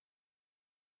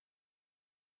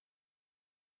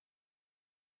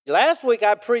Last week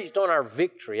I preached on our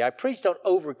victory. I preached on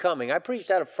overcoming. I preached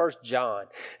out of 1 John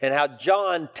and how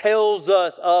John tells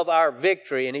us of our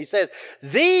victory. And he says,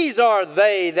 these are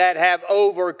they that have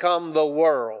overcome the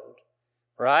world.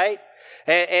 Right?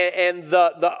 And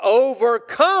the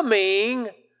overcoming,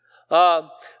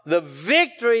 the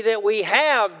victory that we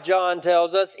have, John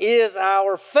tells us, is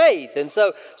our faith. And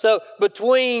so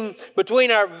between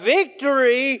our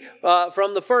victory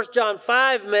from the 1 John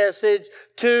 5 message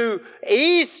to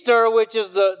Easter, which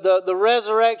is the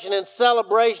resurrection and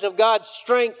celebration of God's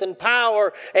strength and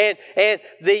power and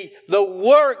the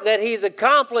work that He's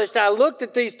accomplished, I looked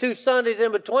at these 2 Sundays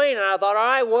in between and I thought, all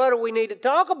right, what do we need to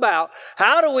talk about?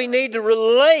 How do we need to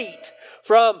relate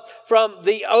from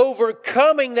the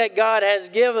overcoming that God has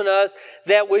given us,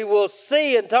 that we will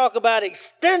see and talk about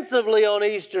extensively on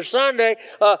Easter Sunday,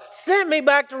 sent me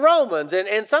back to Romans.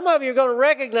 And some of you are going to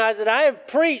recognize that I have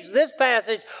preached this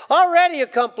passage already a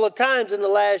couple of times in the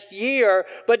last year,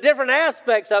 but different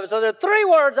aspects of it. So there are 3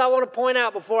 words I want to point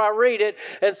out before I read it,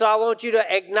 and so I want you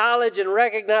to acknowledge and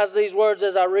recognize these words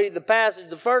as I read the passage.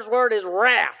 The first word is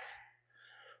wrath.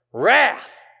 Wrath.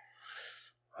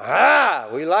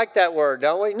 We like that word,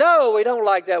 don't we? No, we don't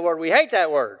like that word. We hate that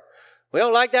word. We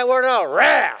don't like that word at all.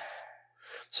 Wrath.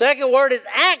 Second word is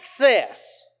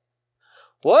access.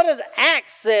 What does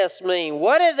access mean?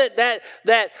 What is it that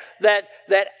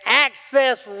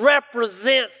access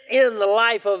represents in the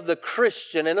life of the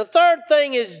Christian? And the third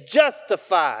thing is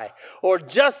justify or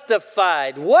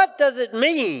justified. What does it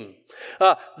mean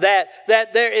that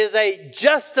there is a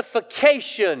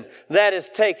justification that has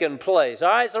taken place? All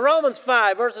right, so Romans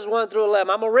 5, verses 1 through 11.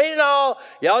 I'm going to read it all.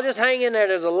 Y'all just hang in there.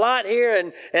 There's a lot here,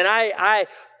 and I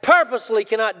purposely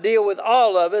cannot deal with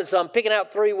all of it, so I'm picking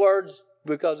out 3 words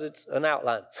because it's an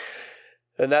outline.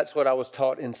 And that's what I was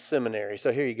taught in seminary.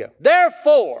 So here you go.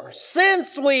 Therefore,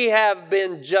 since we have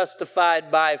been justified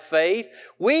by faith,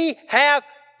 we have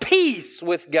peace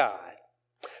with God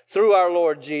through our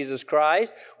Lord Jesus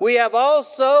Christ. We have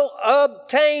also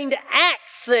obtained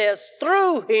access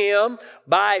through Him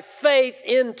by faith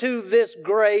into this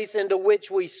grace into which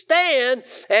we stand,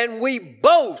 and we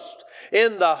boast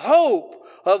in the hope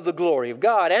of the glory of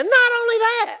God. And not only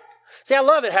that, see, I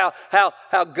love it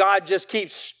how God just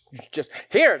keeps,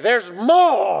 here, there's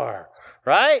more,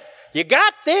 right? You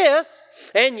got this,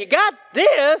 and you got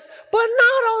this, but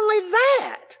not only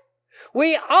that,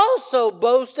 we also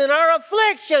boast in our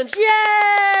afflictions.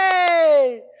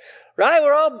 Yay! Right?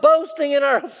 We're all boasting in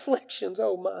our afflictions.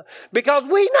 Oh my. Because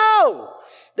we know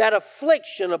that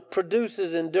affliction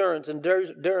produces endurance.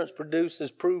 Endurance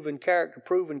produces proven character.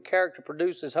 Proven character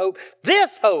produces hope.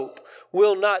 This hope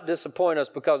will not disappoint us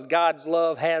because God's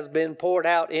love has been poured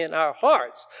out in our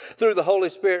hearts through the Holy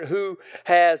Spirit who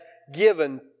has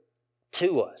given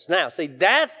to us. Now, see,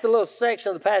 that's the little section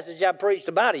of the passage I preached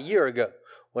about a year ago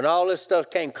when all this stuff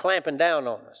came clamping down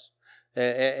on us.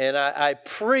 And I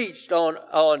preached on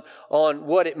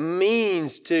what it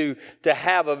means to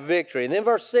have a victory. And then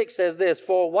verse 6 says this,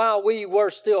 for while we were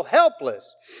still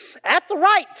helpless, at the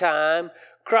right time,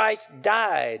 Christ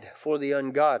died for the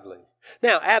ungodly.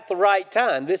 Now, at the right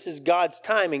time, this is God's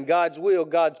timing, God's will,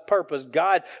 God's purpose.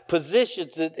 God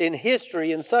positions it in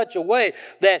history in such a way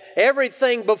that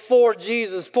everything before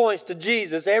Jesus points to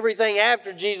Jesus. Everything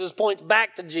after Jesus points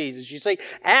back to Jesus. You see,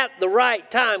 at the right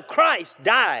time, Christ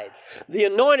died. The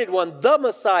Anointed One, the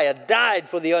Messiah, died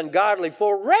for the ungodly.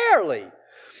 For rarely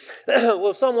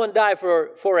will someone die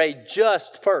for a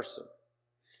just person.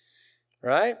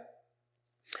 Right?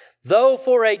 Though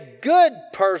for a good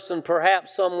person,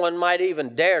 perhaps someone might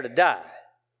even dare to die.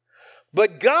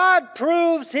 But God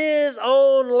proves His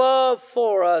own love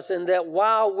for us in that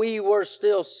while we were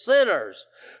still sinners,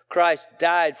 Christ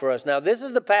died for us. Now, this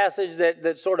is the passage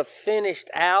that sort of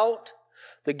finished out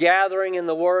the gathering in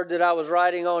the Word that I was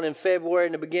writing on in February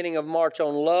and the beginning of March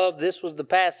on love. This was the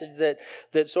passage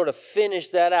that sort of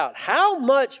finished that out. How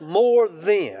much more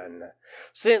then,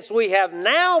 since we have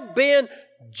now been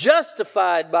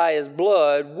justified by His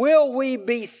blood, will we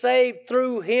be saved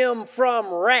through Him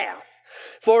from wrath?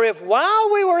 For if while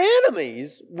we were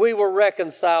enemies, we were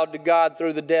reconciled to God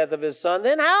through the death of His Son,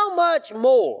 then how much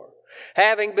more,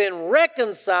 having been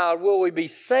reconciled, will we be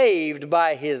saved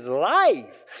by His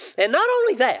life? And not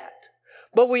only that,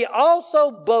 but we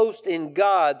also boast in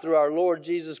God through our Lord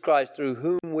Jesus Christ, through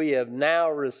whom we have now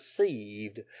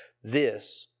received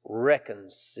this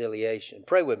reconciliation.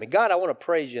 Pray with me. God, I want to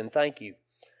praise You and thank You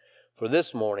for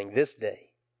this morning, this day.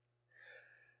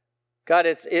 God,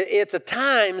 it's a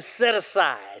time set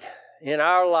aside in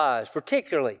our lives,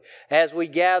 particularly as we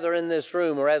gather in this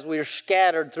room or as we are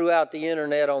scattered throughout the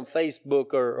internet on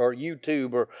Facebook or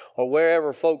YouTube or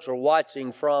wherever folks are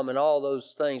watching from and all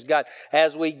those things. God,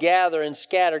 as we gather and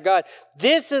scatter, God,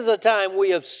 this is a time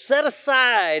we have set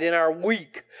aside in our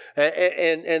week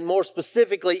and more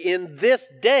specifically in this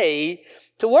day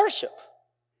to worship.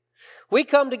 We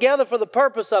come together for the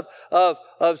purpose of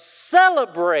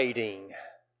celebrating,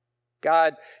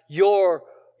 God, your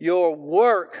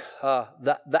work,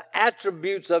 the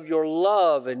attributes of your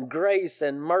love and grace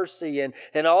and mercy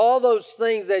and all those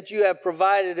things that you have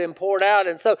provided and poured out.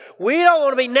 And so we don't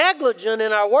want to be negligent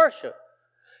in our worship.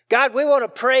 God, we want to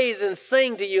praise and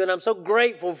sing to you, and I'm so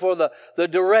grateful for the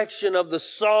direction of the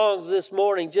songs this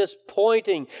morning, just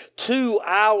pointing to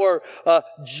our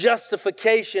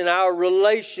justification, our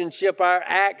relationship, our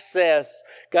access.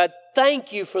 God,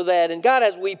 thank you for that. And God,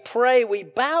 as we pray, we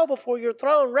bow before your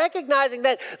throne, recognizing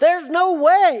that there's no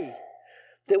way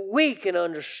that we can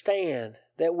understand,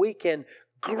 that we can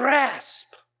grasp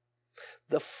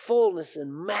the fullness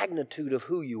and magnitude of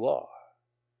who you are.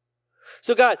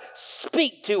 So God,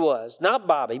 speak to us. Not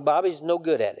Bobby. Bobby's no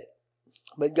good at it.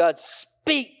 But God,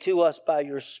 speak to us by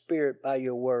your Spirit, by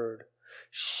your word.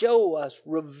 Show us,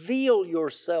 reveal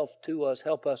yourself to us.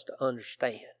 Help us to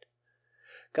understand.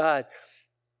 God,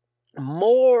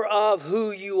 more of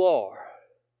who you are.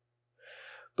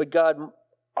 But God,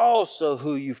 also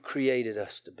who you've created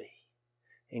us to be.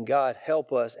 And God,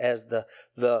 help us as the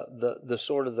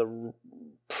sort of the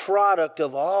product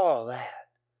of all that,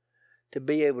 to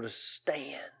be able to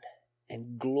stand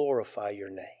and glorify your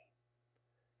name.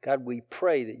 God, we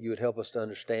pray that you would help us to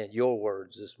understand your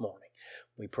words this morning.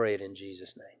 We pray it in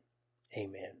Jesus' name.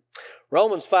 Amen.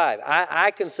 Romans 5.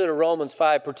 I consider Romans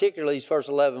 5, particularly these first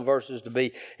 11 verses, to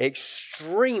be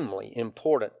extremely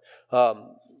important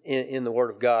in the Word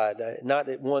of God. Not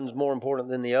that one's more important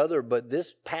than the other, but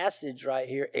this passage right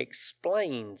here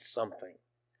explains something.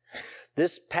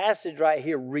 This passage right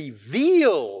here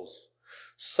reveals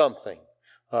something.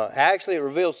 Actually, it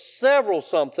reveals several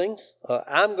somethings.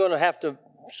 I'm going to have to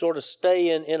sort of stay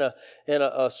in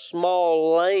a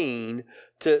small lane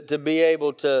to be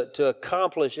able to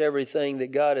accomplish everything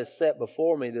that God has set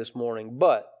before me this morning.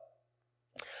 But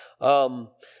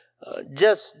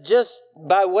just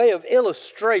by way of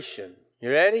illustration,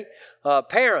 you ready?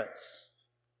 Parents.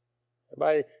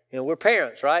 Everybody, we're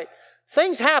parents, right?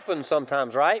 Things happen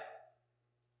sometimes, right?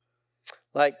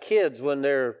 Like kids when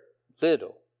they're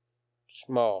little,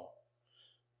 small,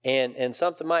 and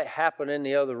something might happen in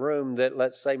the other room that,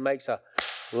 let's say, makes a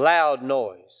loud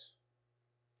noise.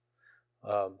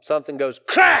 Something goes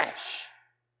crash.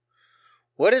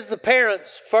 What is the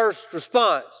parent's first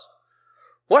response?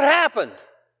 What happened?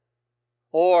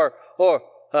 Or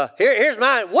here's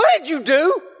mine. What did you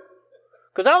do?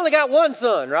 Because I only got one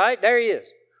son, right? There he is.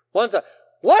 One son.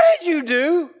 What did you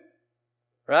do?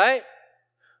 Right?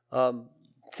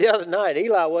 The other night,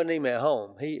 Eli wasn't even at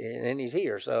home. He's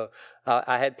here. So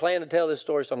I had planned to tell this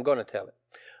story, so I'm going to tell it.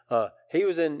 He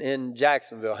was in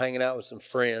Jacksonville hanging out with some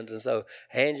friends. And so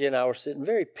Angie and I were sitting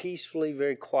very peacefully,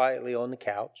 very quietly on the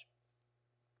couch.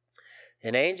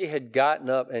 And Angie had gotten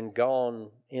up and gone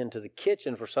into the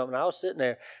kitchen for something. I was sitting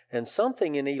there, and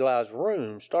something in Eli's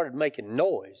room started making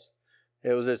noise.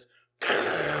 It was this,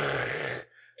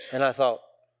 and I thought,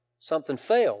 something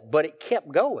fell, but it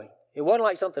kept going. It wasn't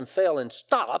like something fell and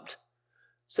stopped.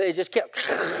 So it just kept,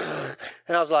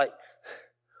 and I was like,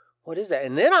 what is that?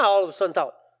 And then I all of a sudden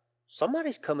thought,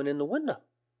 somebody's coming in the window.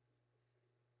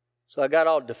 So I got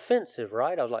all defensive,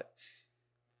 right? I was like,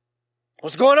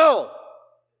 what's going on?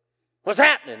 What's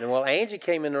happening? And well, Angie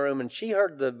came in the room and she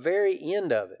heard the very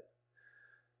end of it.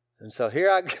 And so here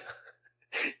I go.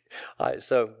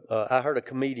 I heard a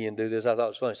comedian do this. I thought it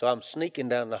was funny. So I'm sneaking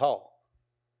down the hall.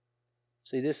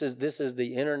 See, this is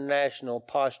the international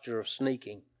posture of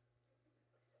sneaking.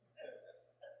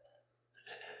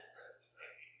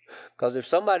 Because if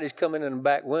somebody's coming in the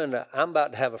back window, I'm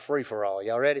about to have a free-for-all.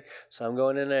 Y'all ready? So I'm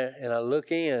going in there, and I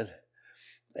look in.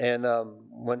 And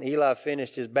when Eli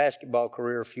finished his basketball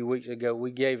career a few weeks ago,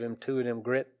 we gave him 2 of them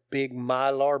great big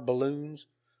Mylar balloons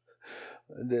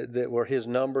that were his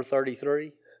number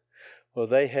 33. Well,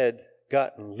 they had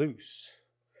gotten loose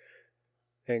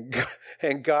and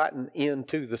gotten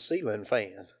into the ceiling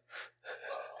fan.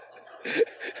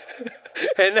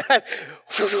 And that,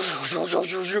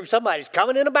 somebody's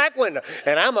coming in the back window,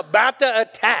 and I'm about to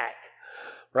attack.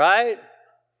 Right?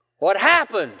 What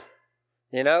happened?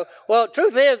 Well,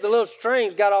 truth is, the little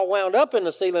strings got all wound up in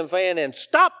the ceiling fan and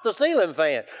stopped the ceiling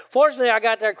fan. Fortunately, I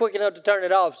got there quick enough to turn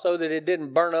it off so that it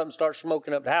didn't burn up and start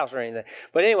smoking up the house or anything.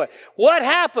 But anyway, what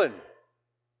happened?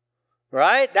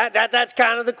 Right? That's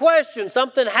kind of the question.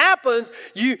 Something happens,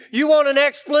 you want an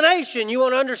explanation. You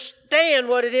want to understand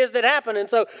what it is that happened. And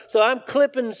so I'm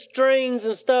clipping strings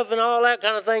and stuff and all that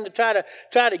kind of thing to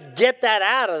try to get that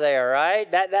out of there,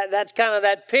 right? That's kind of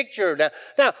that picture.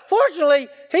 Now fortunately,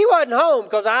 he wasn't home,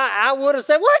 because I would have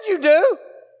said, "What'd you do?"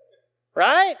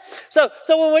 Right? So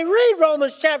when we read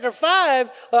Romans chapter 5,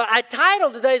 I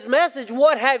titled today's message,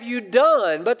 "What Have You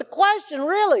Done?" But the question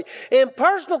really, in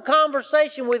personal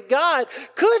conversation with God,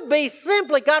 could be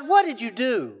simply, "God, what did you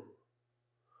do?"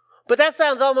 But that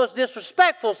sounds almost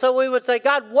disrespectful. So we would say,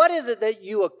 "God, what is it that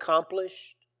you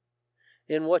accomplished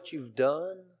in what you've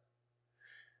done?"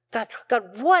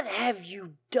 God, what have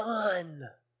you done?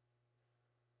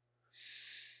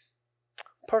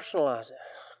 Personalize it.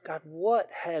 God, what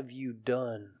have you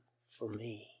done for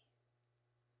me?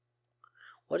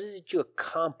 What is it you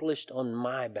accomplished on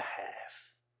my behalf?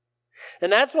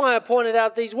 And that's why I pointed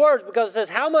out these words, because it says,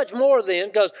 "How much more then?"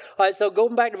 Because, all right, so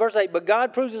going back to verse 8, "But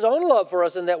God proves His own love for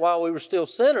us in that while we were still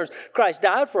sinners, Christ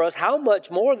died for us. How much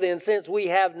more then, since we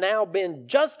have now been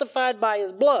justified by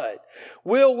His blood,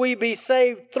 will we be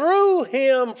saved through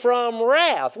Him from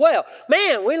wrath?" Well,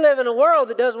 man, we live in a world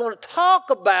that doesn't want to talk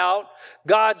about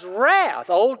God's wrath.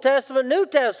 Old Testament, New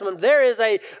Testament, there is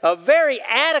a very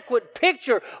adequate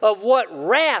picture of what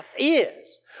wrath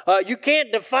is. You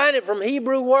can't define it from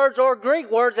Hebrew words or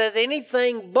Greek words as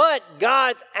anything but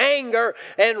God's anger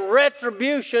and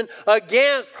retribution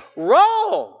against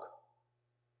wrong.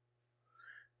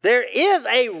 There is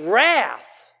a wrath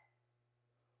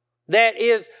that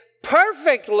is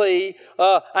perfectly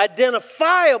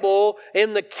identifiable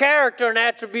in the character and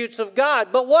attributes of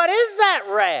God. But what is that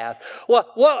wrath?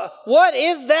 What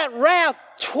is that wrath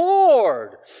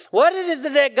toward? What is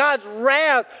it that God's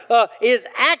wrath is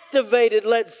activated,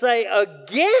 let's say,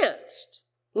 against?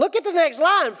 Look at the next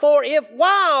line. "For if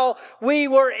while we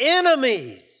were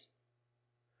enemies."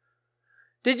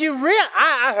 Did you realize?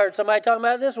 I heard somebody talking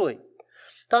about it this week.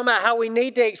 Talking about how we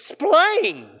need to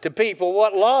explain to people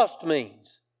what lost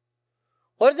means.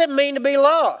 What does it mean to be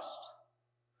lost?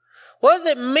 What does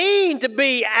it mean to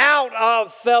be out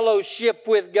of fellowship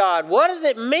with God? What does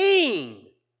it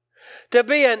mean to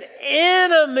be an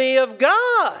enemy of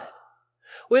God?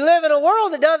 We live in a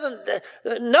world that doesn't,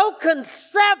 no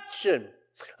conception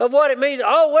of what it means.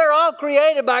 "Oh, we're all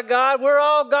created by God. We're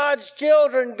all God's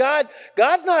children.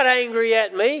 God's not angry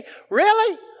at me."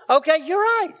 Really? Okay, you're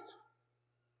right.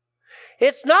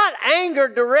 It's not anger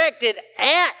directed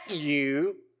at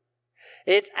you.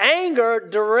 It's anger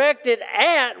directed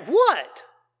at what?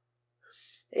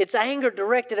 It's anger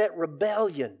directed at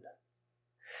rebellion.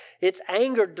 It's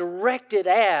anger directed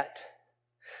at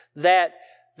that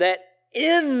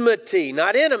enmity,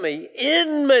 not enemy,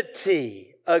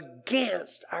 enmity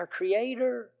against our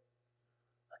Creator,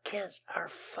 against our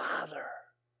Father,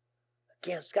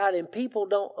 against God. And people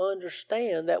don't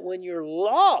understand that when you're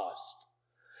lost,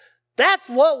 that's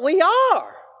what we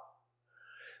are.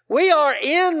 We are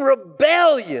in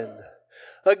rebellion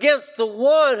against the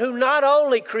one who not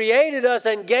only created us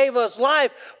and gave us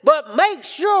life, but makes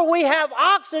sure we have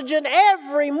oxygen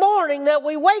every morning that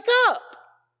we wake up.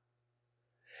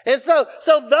 And so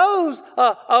those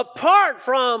apart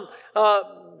from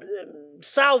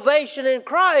salvation in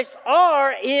Christ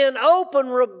are in open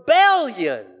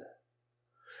rebellion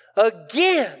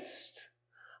against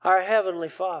our Heavenly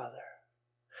Father.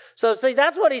 So see,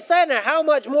 that's what he's saying there. "How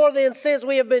much more then, since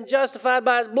we have been justified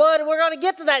by His blood?" And we're going to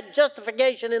get to that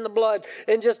justification in the blood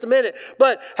in just a minute.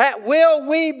 But will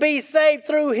we be saved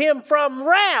through Him from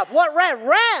wrath? What wrath?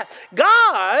 Wrath.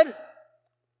 God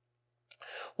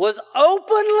was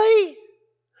openly,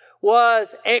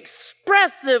 was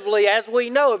expressively, as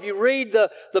we know, if you read the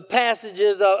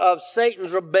passages of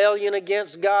Satan's rebellion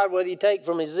against God, whether you take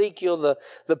from Ezekiel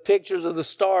the pictures of the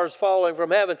stars falling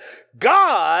from heaven,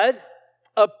 God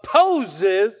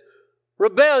opposes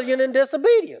rebellion and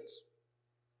disobedience.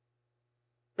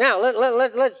 Now,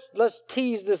 let's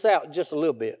tease this out just a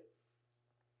little bit.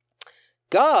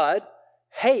 God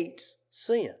hates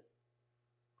sin.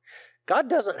 God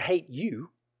doesn't hate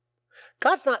you.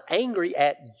 God's not angry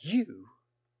at you.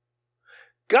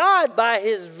 God, by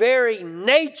His very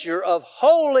nature of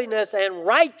holiness and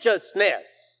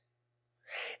righteousness,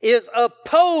 is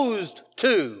opposed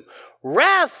to,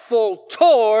 wrathful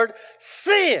toward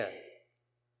sin.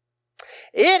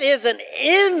 It is an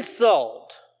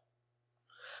insult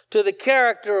to the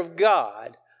character of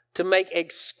God to make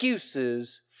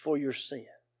excuses for your sin.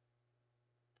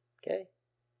 Okay?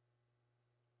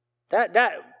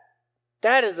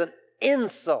 That is an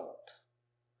insult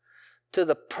to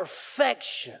the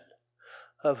perfection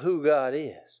of who God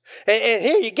is. And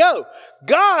here you go.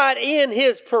 God in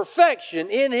His perfection,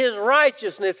 in His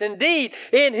righteousness, indeed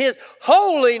in His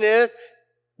holiness,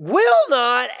 will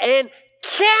not and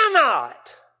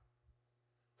cannot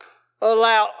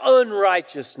allow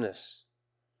unrighteousness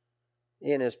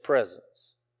in His presence.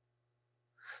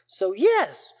 So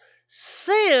yes,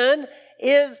 sin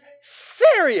is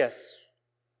serious.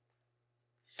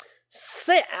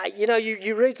 Sin,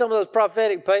 you read some of those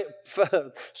prophetic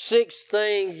 6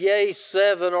 things, yea,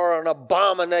 7 are an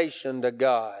abomination to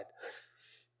God.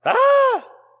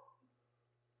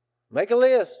 Make a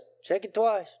list. Check it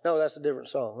twice. No, that's a different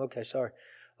song. Okay, sorry.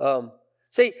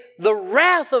 See, the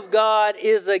wrath of God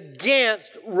is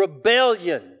against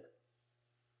rebellion.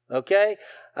 Okay?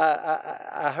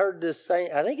 I heard this same,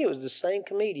 I think it was the same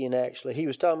comedian actually. He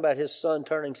was talking about his son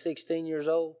turning 16 years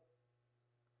old.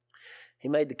 He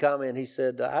made the comment, he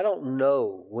said, I don't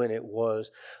know when it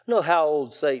was. I don't know how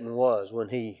old Satan was when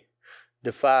he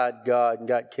defied God and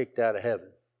got kicked out of heaven.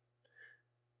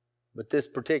 But this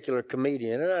particular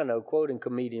comedian, and I know quoting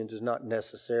comedians is not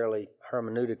necessarily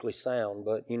hermeneutically sound,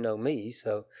 but you know me,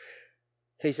 so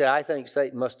he said, I think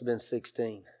Satan must have been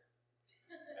 16.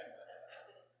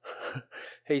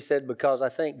 He said, because I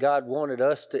think God wanted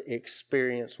us to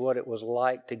experience what it was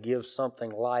like to give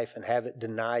something life and have it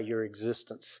deny your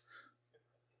existence.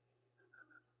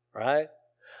 Right?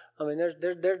 I mean,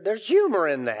 there's humor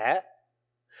in that.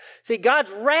 See,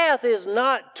 God's wrath is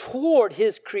not toward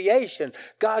His creation.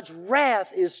 God's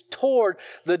wrath is toward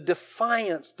the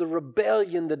defiance, the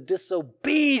rebellion, the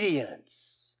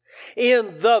disobedience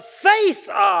in the face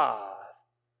of,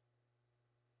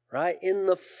 right? In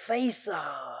the face of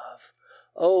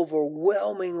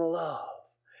overwhelming love,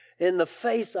 in the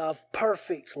face of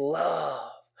perfect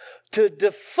love, to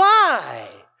defy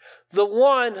the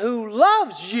one who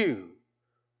loves you,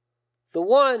 the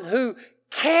one who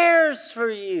cares for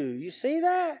you. You see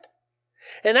that?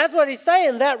 And that's what he's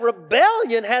saying. That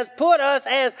rebellion has put us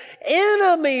as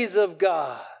enemies of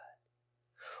God.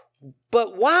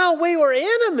 But while we were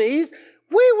enemies,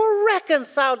 we were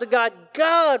reconciled to God.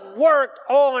 God worked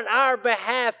on our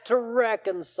behalf to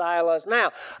reconcile us.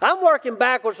 Now, I'm working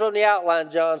backwards from the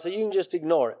outline, John, so you can just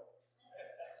ignore it.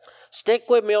 Stick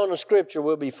with me on the scripture,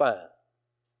 we'll be fine.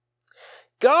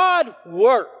 God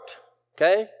worked,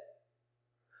 okay?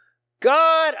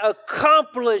 God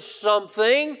accomplished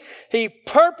something. He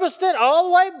purposed it all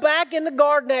the way back in the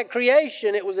garden at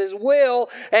creation. It was His will.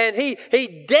 And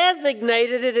He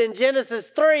designated it in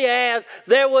Genesis 3 as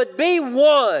there would be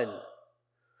one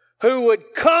who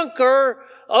would conquer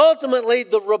ultimately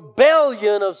the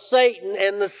rebellion of Satan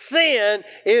and the sin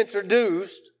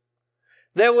introduced.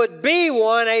 There would be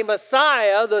one, a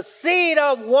Messiah, the seed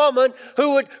of woman,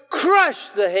 who would crush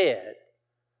the head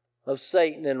of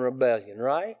Satan and rebellion,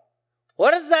 right?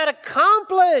 What does that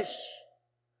accomplish?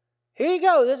 Here you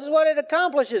go. This is what it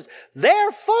accomplishes.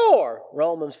 Therefore,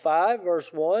 Romans 5, verse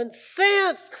 1,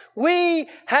 since we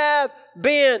have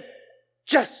been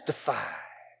justified.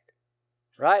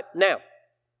 Right? Now,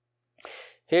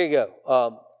 here you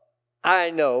go.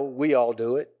 I know we all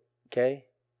do it, okay?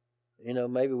 You know,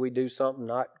 maybe we do something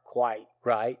not quite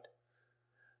right.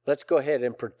 Let's go ahead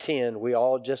and pretend we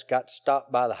all just got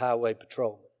stopped by the highway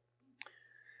patrolman.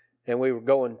 And we were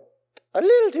going a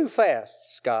little too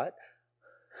fast, Scott.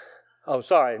 Oh,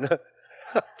 sorry.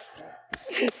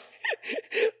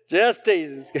 Just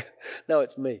teasing. No,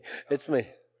 it's me. It's me.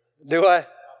 Do I?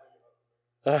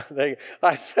 There you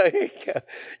go.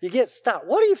 You get stopped.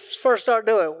 What do you first start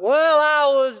doing? Well, I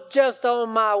was just on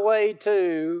my way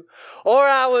to, or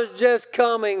I was just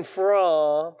coming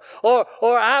from, or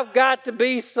I've got to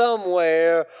be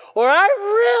somewhere, or I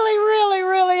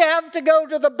really have to go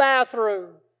to the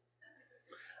bathroom.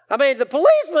 I mean, the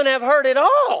policemen have heard it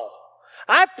all.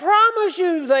 I promise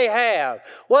you they have.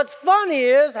 What's funny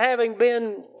is, having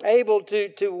been able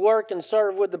to work and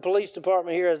serve with the police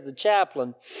department here as the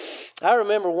chaplain, I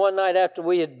remember one night after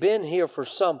we had been here for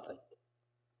something,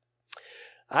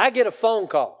 I get a phone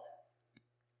call.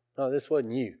 No, this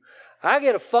wasn't you. I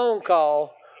get a phone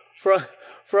call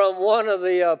from one of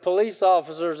the police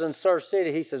officers in Surf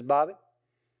City. He says, Bobby?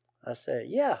 I said,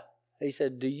 yeah. He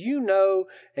said, do you know?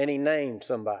 And he named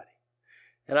somebody.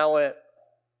 And I went,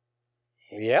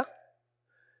 yeah.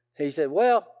 He said,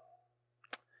 well,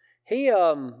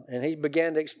 and he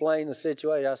began to explain the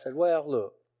situation. I said, well,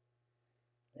 look,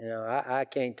 you know, I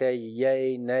can't tell you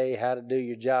yay, nay, how to do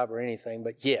your job or anything,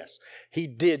 but yes, he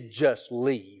did just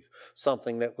leave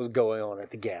something that was going on at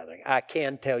the gathering. I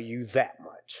can tell you that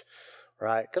much,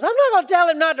 right? Because I'm not going to tell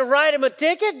him not to write him a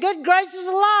ticket. Good gracious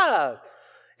alive.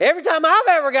 Every time I've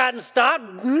ever gotten stopped,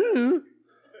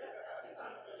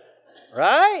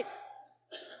 right?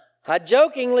 I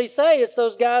jokingly say it's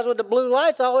those guys with the blue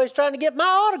lights always trying to get my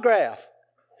autograph.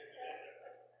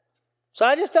 So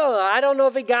I just told him, I don't know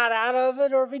if he got out of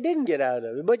it or if he didn't get out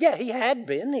of it. But yeah, he had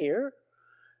been here.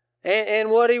 And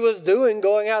what he was doing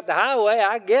going out the highway,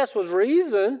 I guess, was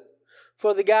reason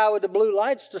for the guy with the blue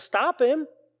lights to stop him.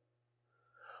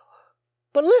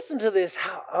 But listen to this.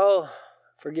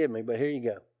 Forgive me, but here you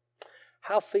go.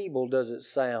 How feeble does it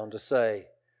sound to say,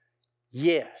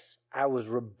 yes, I was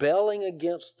rebelling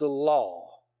against the law,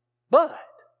 but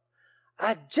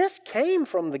I just came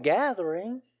from the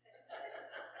gathering.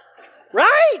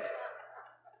 Right?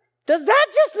 Does that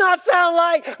just not sound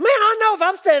like, man, I know if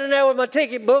I'm standing there with my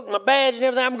ticket book, my badge and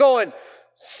everything, I'm going,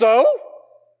 so?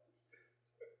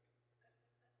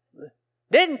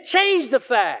 Didn't change the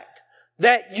fact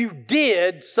that you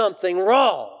did something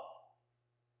wrong.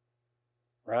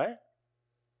 Right?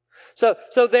 So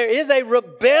there is a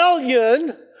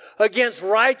rebellion against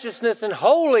righteousness and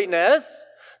holiness,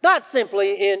 not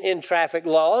simply in traffic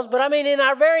laws, but I mean in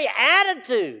our very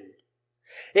attitude.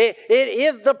 It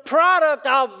is the product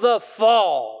of the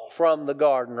fall from the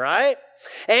garden, right?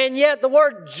 And yet the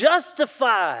word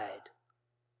justified.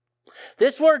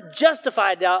 This word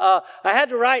justified, I had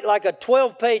to write like a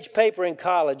 12-page paper in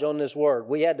college on this word.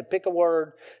 We had to pick a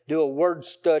word, do a word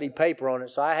study paper on it.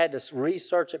 So I had to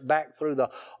research it back through the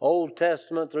Old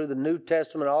Testament, through the New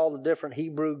Testament, all the different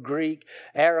Hebrew, Greek,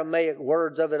 Aramaic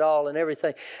words of it all and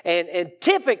everything. And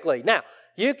typically, now,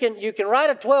 you can write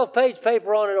a 12-page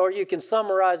paper on it or you can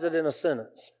summarize it in a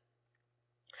sentence.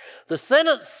 The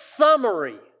sentence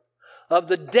summary of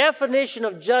the definition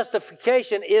of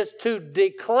justification is to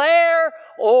declare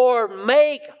or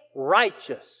make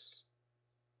righteous.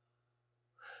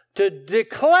 To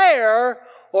declare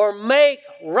or make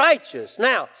righteous.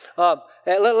 Now,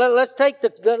 let's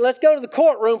go to the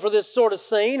courtroom for this sort of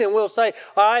scene, and we'll say,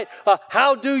 all right,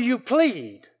 how do you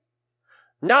plead?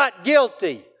 Not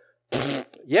guilty.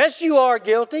 Yes, you are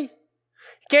guilty.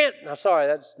 Sorry,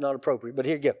 that's not appropriate, but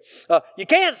here you go. You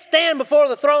can't stand before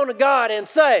the throne of God and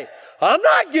say, I'm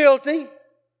not guilty,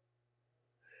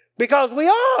 because we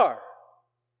are.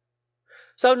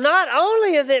 So not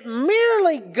only is it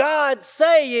merely God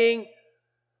saying,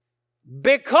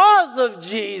 because of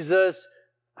Jesus,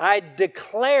 I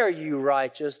declare you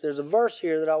righteous. There's a verse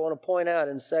here that I want to point out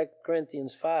in 2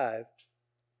 Corinthians 5.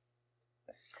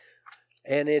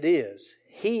 And it is,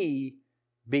 He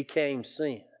became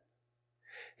sin.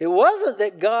 It wasn't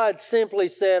that God simply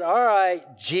said, all right,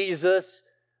 Jesus,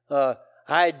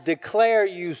 I declare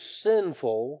you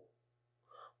sinful.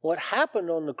 What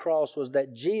happened on the cross was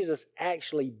that Jesus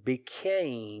actually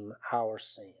became our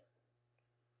sin.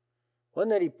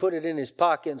 Wasn't that He put it in His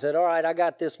pocket and said, all right, I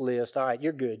got this list. All right,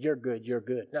 you're good, you're good, you're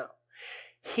good. No.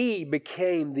 He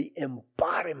became the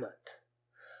embodiment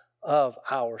of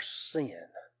our sin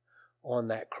on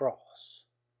that cross.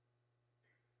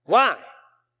 Why?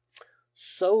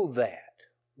 So that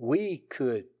we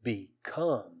could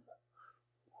become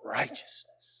righteousness.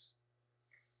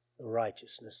 The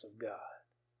righteousness of God.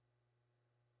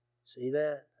 See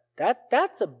that?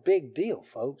 That's a big deal,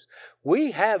 folks.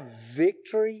 We have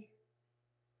victory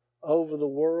over the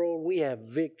world. We have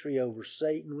victory over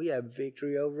Satan. We have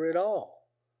victory over it all.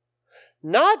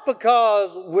 Not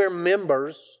because we're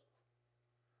members.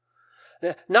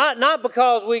 Not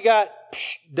because we got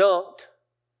dunked.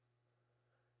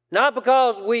 Not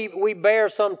because we bear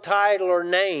some title or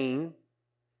name,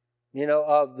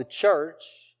 of the church.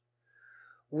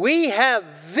 We have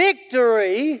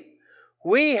victory.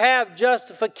 We have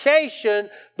justification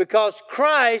because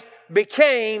Christ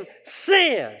became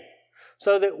sin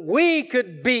so that we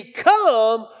could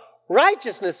become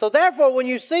righteousness. So therefore, when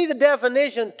you see the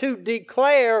definition to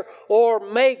declare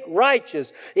or make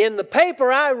righteous, in the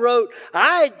paper I wrote,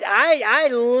 I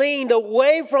leaned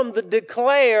away from the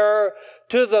declare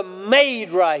to the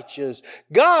made righteous.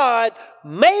 God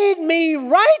made me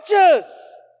righteous.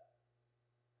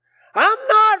 I'm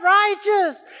not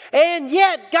righteous, and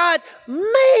yet God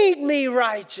made me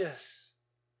righteous.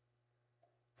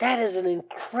 That is an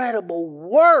incredible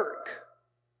work.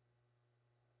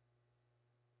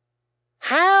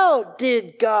 How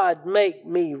did God make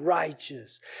me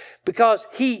righteous? Because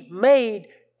He made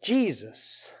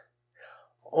Jesus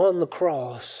on the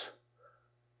cross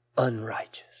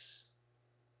unrighteous.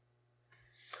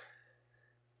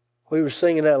 We were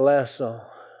singing that last song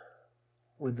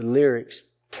with the lyrics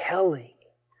telling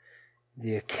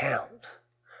the account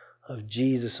of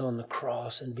Jesus on the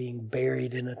cross and being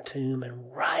buried in a tomb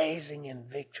and rising in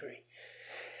victory.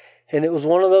 And it was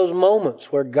one of those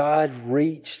moments where God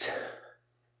reached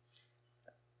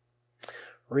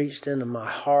into my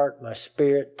heart, my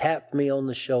spirit, tapped me on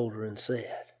the shoulder and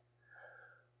said,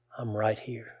 I'm right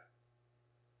here.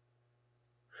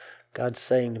 God's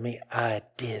saying to me, I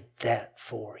did that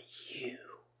for you.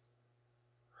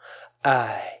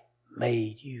 I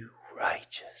made you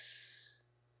righteous.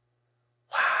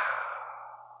 Wow.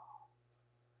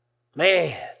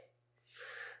 Man.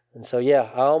 And so, I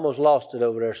almost lost it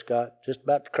over there, Scott. Just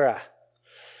about to cry.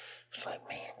 It's like,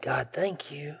 man, God,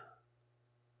 thank you.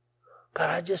 God,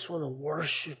 I just want to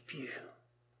worship you.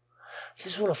 I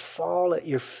just want to fall at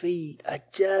your feet. I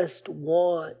just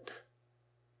want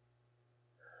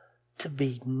to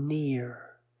be near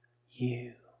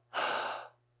you.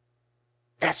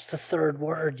 That's the third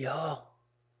word, y'all.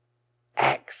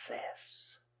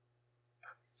 Access.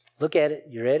 Look at it.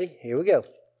 You ready? Here we go.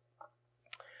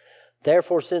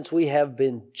 Therefore, since we have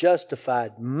been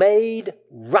justified, made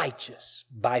righteous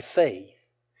by faith,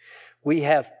 we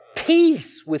have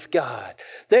peace with God.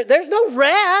 There's no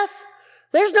wrath.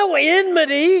 There's no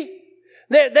enmity.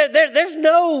 There's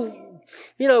no,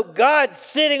 God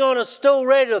sitting on a stool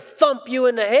ready to thump you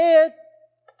in the head.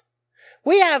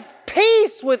 We have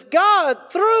peace with God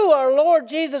through our Lord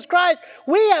Jesus Christ.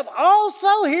 We have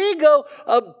also, here you go,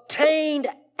 obtained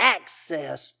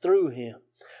access through Him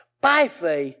by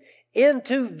faith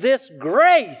into this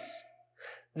grace.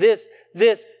 This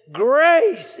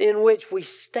grace in which we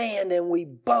stand and we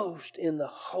boast in the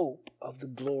hope of the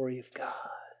glory of God.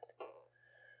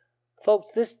 Folks,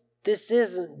 this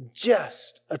isn't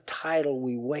just a title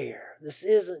we wear. This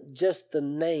isn't just the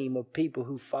name of people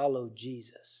who follow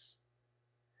Jesus.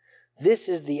 This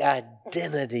is the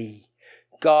identity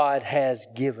God has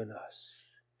given us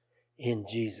in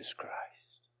Jesus Christ.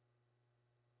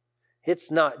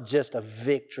 It's not just a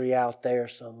victory out there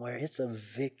somewhere. It's a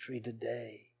victory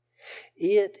today.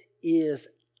 It is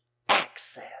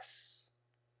access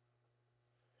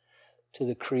to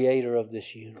the Creator of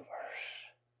this universe.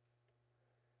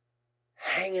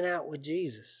 Hanging out with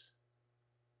Jesus.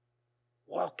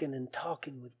 Walking and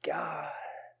talking with God.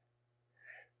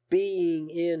 Being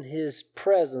in His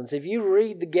presence. If you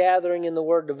read the Gathering in the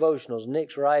Word devotionals,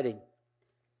 Nick's writing,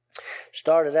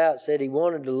 started out, said he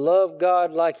wanted to love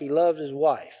God like he loves his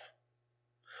wife.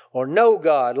 Or know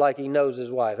God like he knows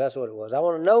his wife. That's what it was. I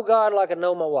want to know God like I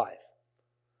know my wife.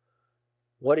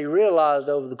 What he realized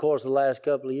over the course of the last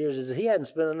couple of years is that he hadn't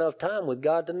spent enough time with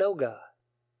God to know God.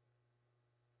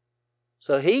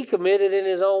 So he committed in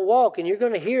his own walk, and you're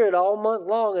going to hear it all month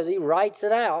long as he writes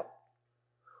it out,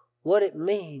 what it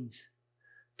means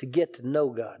to get to know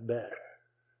God better.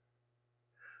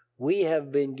 We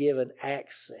have been given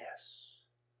access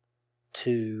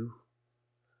to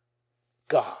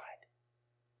God.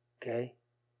 Okay?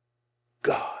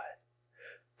 God.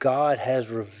 God has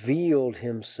revealed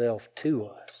Himself to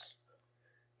us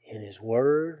in His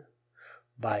Word,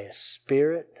 by His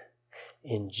Spirit,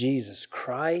 in Jesus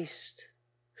Christ,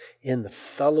 in the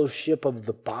fellowship of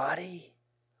the body.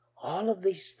 All of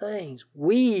these things.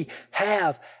 We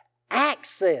have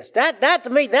access. That to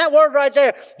me, that word right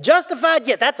there, justified,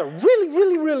 that's a really,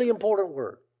 really, really important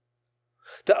word.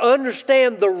 To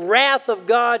understand the wrath of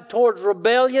God towards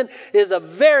rebellion is a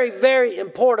very, very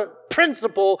important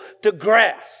principle to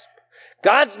grasp.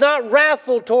 God's not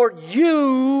wrathful toward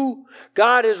you.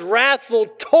 God is wrathful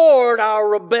toward our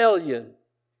rebellion.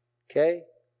 Okay?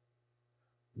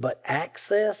 But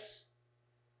access,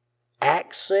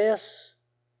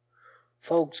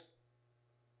 folks,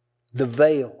 the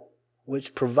veil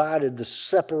which provided the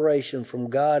separation from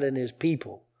God and His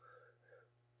people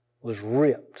was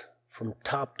ripped from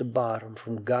top to bottom,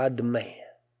 from God to man,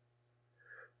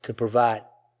 to provide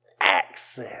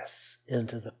access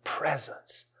into the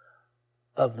presence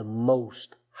of the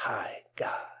Most High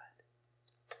God.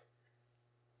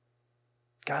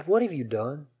 God, what have you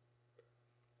done?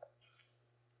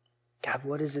 God,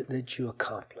 what is it that you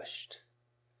accomplished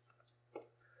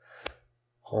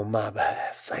on my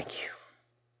behalf? Thank you.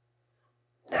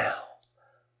 Now,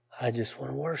 I just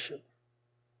want to worship.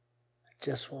 I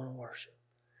just want to worship.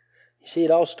 You see,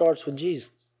 it all starts with Jesus.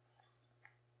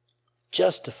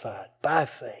 Justified by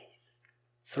faith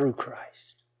through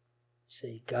Christ.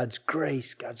 See, God's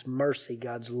grace, God's mercy,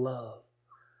 God's love.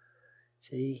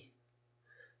 See,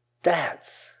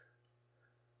 that's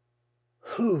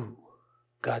who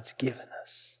God's given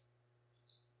us.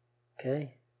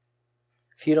 Okay?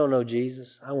 If you don't know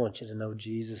Jesus, I want you to know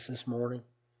Jesus this morning.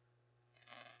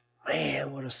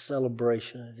 Man, what a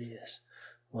celebration it is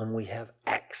when we have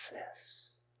access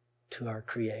to our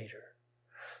Creator.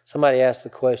 Somebody asked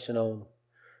the question on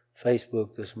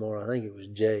Facebook this morning. I think it was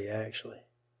Jay, actually.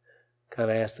 Kind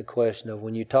of asked the question of,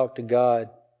 when you talk to God,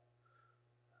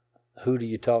 who do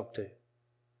you talk to?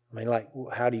 I mean, like,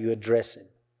 how do you address Him?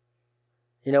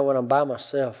 You know, when I'm by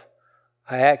myself,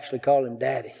 I actually call Him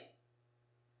Daddy.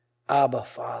 Abba,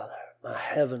 Father, my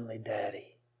heavenly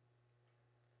Daddy.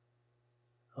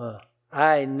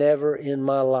 I never in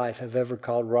my life have ever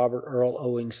called Robert Earl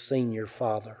Owings Sr.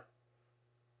 Father.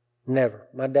 Never.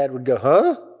 My dad would go,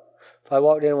 huh? If I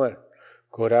walked in and went,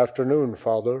 good afternoon,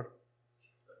 Father.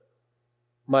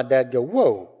 My dad would go,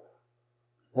 whoa.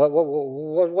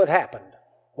 What happened?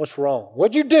 What's wrong?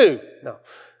 What'd you do? No.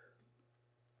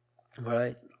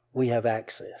 Right? We have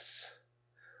access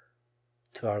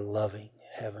to our loving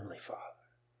Heavenly Father.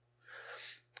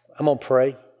 I'm going to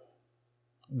pray.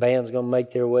 Band's going to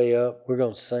make their way up. We're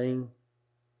going to sing.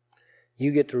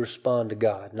 You get to respond to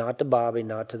God. Not to Bobby,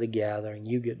 not to the gathering.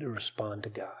 You get to respond to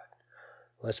God.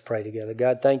 Let's pray together.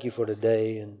 God, thank you for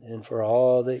today and for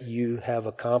all that you have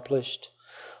accomplished,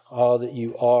 all that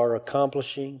you are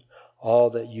accomplishing, all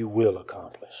that you will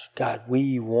accomplish. God,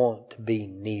 we want to be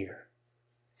near.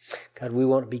 God, we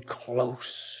want to be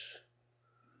close.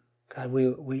 God,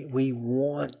 we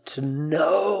want to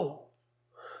know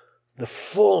the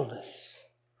fullness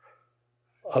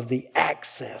of the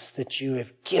access that you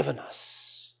have given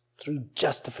us through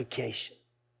justification,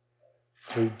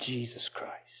 through Jesus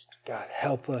Christ. God,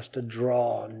 help us to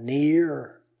draw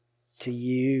near to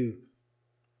you.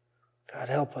 God,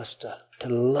 help us to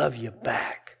love you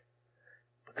back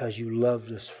because you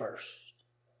loved us first.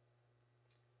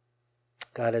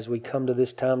 God, as we come to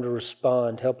this time to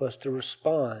respond, help us to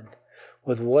respond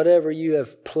with whatever you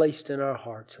have placed in our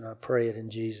hearts. And I pray it in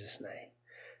Jesus' name.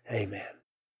 Amen.